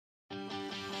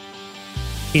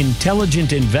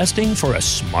Intelligent investing for a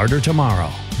smarter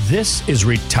tomorrow. This is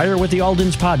Retire with the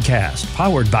Aldens podcast,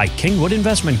 powered by Kingwood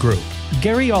Investment Group.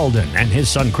 Gary Alden and his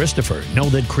son Christopher know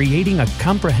that creating a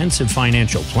comprehensive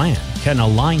financial plan can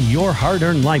align your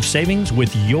hard-earned life savings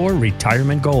with your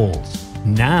retirement goals.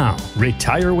 Now,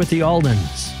 retire with the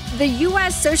Aldens. The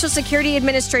U.S. Social Security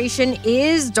Administration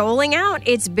is doling out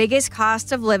its biggest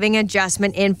cost of living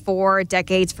adjustment in 4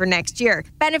 decades for next year.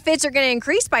 Benefits are going to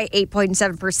increase by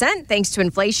 8.7% thanks to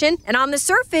inflation. And on the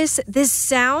surface, this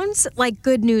sounds like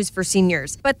good news for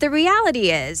seniors. But the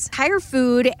reality is higher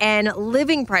food and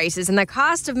living prices and the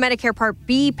cost of Medicare Part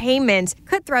B payments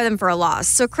could throw them for a loss.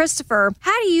 So, Christopher,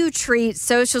 how do you treat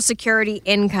Social Security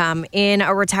income in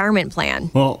a retirement plan?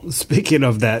 Well, speaking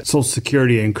of that Social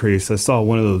Security increase, I saw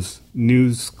one of those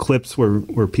news clips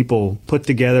where people put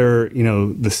together,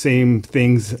 the same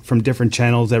things from different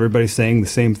channels, everybody saying the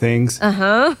same things.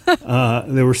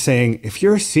 They were saying, if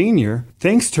you're a senior,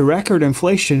 thanks to record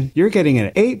inflation, you're getting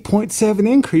an 8.7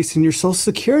 increase in your Social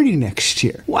Security next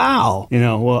year. Wow.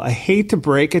 Well, I hate to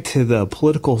break it to the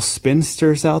political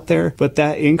spinsters out there, but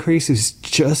that increase is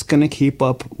just going to keep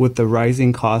up with the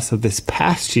rising costs of this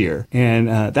past year. And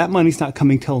that money's not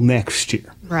coming till next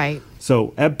year. Right.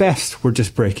 So at best, we're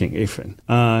just breaking even.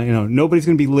 Nobody's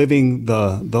going to be living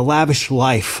the lavish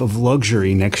life of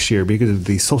luxury next year because of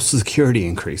the Social Security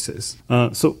increases.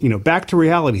 So back to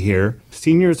reality here.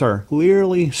 Seniors are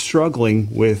clearly struggling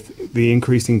with the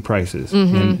increasing prices.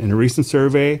 In a recent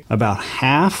survey, about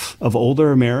half of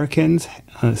older Americans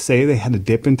say they had to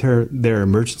dip into their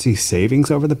emergency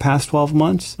savings over the past 12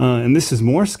 months. And this is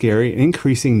more scary. An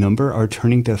increasing number are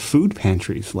turning to food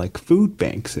pantries like food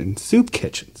banks and soup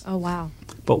kitchens. Oh, wow.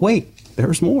 But wait,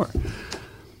 there's more.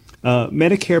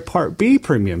 Medicare Part B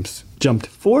premiums jumped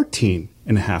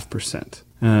 14.5%.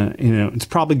 It's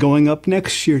probably going up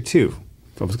next year, too.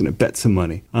 I was going to bet some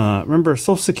money. Remember,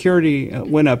 Social Security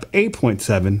went up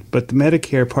 8.7, but the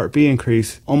Medicare Part B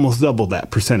increase almost doubled that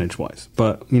percentage-wise.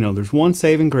 But, there's one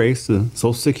saving grace. The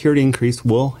Social Security increase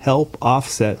will help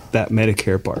offset that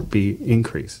Medicare Part B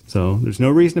increase. So there's no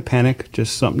reason to panic,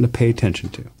 just something to pay attention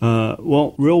to.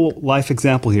 Real-life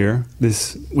example here.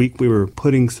 This week we were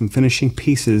putting some finishing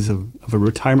pieces of a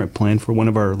retirement plan for one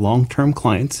of our long-term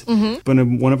clients.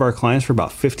 Been one of our clients for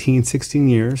about 15, 16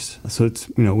 years. So it's,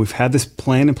 we've had this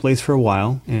plan in place for a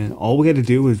while, and all we had to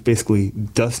do was basically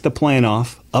dust the plan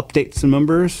off, update some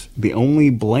numbers. The only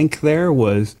blank there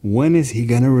was, when is he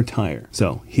going to retire?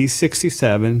 So he's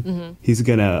 67. He's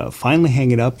going to finally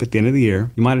hang it up at the end of the year.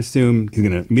 You might assume he's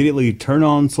going to immediately turn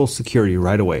on Social Security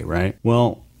right away, right?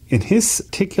 Well, in his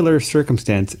particular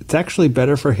circumstance, it's actually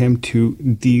better for him to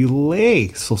delay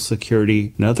Social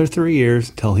Security another 3 years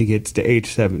until he gets to age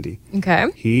 70. Okay.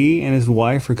 He and his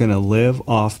wife are going to live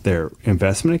off their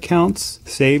investment accounts,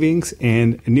 savings,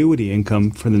 and annuity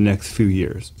income for the next few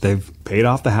years. They've paid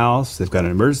off the house. They've got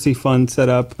an emergency fund set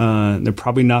up. They're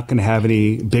probably not going to have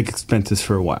any big expenses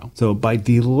for a while. So by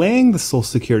delaying the Social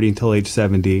Security until age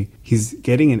 70, he's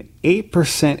getting an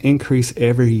 8% increase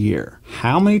every year.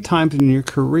 How many times in your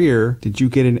career did you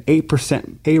get an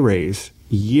 8% pay raise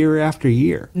year after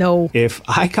year? No. If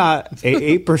I got an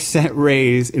 8%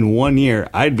 raise in 1 year,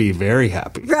 I'd be very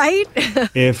happy. Right?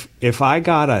 If I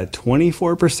got a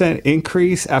 24%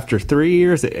 increase after 3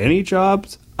 years at any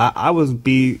jobs, I would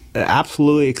be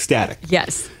absolutely ecstatic.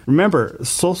 Yes. Remember,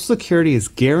 Social Security is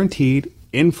guaranteed,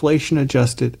 inflation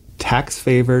adjusted, tax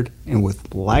favored, and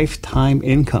with lifetime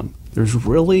income. There's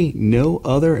really no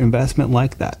other investment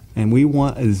like that. And we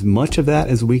want as much of that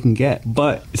as we can get.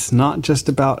 But it's not just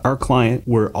about our client.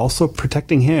 We're also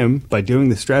protecting him by doing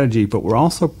the strategy, but we're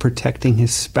also protecting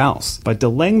his spouse. By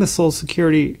delaying the Social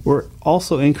Security, we're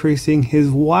also increasing his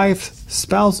wife's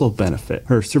spousal benefit,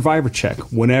 her survivor check,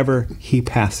 whenever he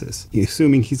passes,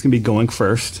 assuming he's going to be going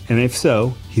first. And if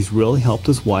so, he's really helped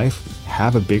his wife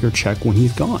have a bigger check when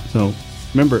he's gone. So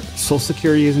remember, Social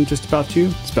Security isn't just about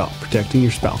you, it's about protecting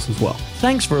your spouse as well.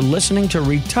 Thanks for listening to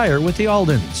Retire with the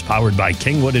Aldens, powered by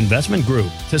Kingwood Investment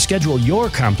Group. To schedule your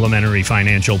complimentary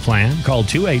financial plan, call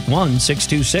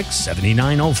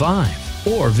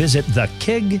 281-626-7905 or visit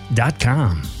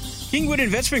thekig.com. Kingwood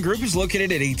Investment Group is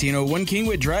located at 1801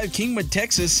 Kingwood Drive, Kingwood,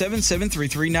 Texas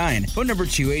 77339. Phone number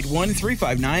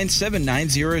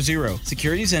 281-359-7900.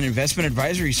 Securities and investment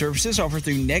advisory services offered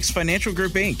through Next Financial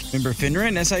Group, Inc. Member FINRA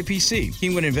and SIPC.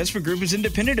 Kingwood Investment Group is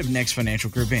independent of Next Financial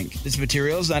Group, Inc. This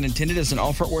material is not intended as an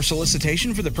offer or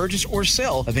solicitation for the purchase or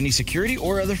sale of any security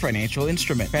or other financial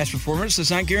instrument. Past performance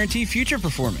does not guarantee future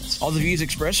performance. All the views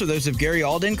expressed are those of Gary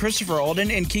Alden, Christopher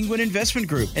Alden, and Kingwood Investment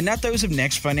Group, and not those of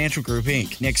Next Financial Group,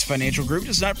 Inc. Next Financial Financial Group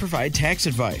does not provide tax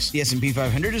advice. The S&P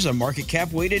 500 is a market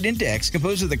cap weighted index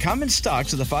composed of the common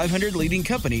stocks of the 500 leading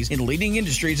companies in leading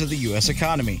industries of the U.S.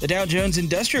 economy. The Dow Jones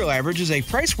Industrial Average is a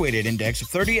price-weighted index of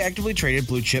 30 actively traded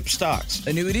blue-chip stocks.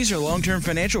 Annuities are long-term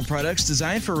financial products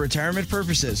designed for retirement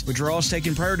purposes. Withdrawals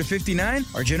taken prior to 59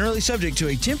 are generally subject to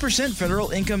a 10% federal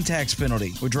income tax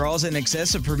penalty. Withdrawals in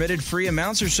excess of permitted free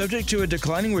amounts are subject to a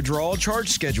declining withdrawal charge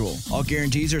schedule. All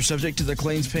guarantees are subject to the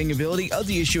claims-paying ability of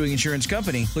the issuing insurance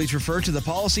company. Please refer to the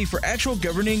policy for actual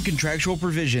governing contractual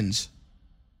provisions.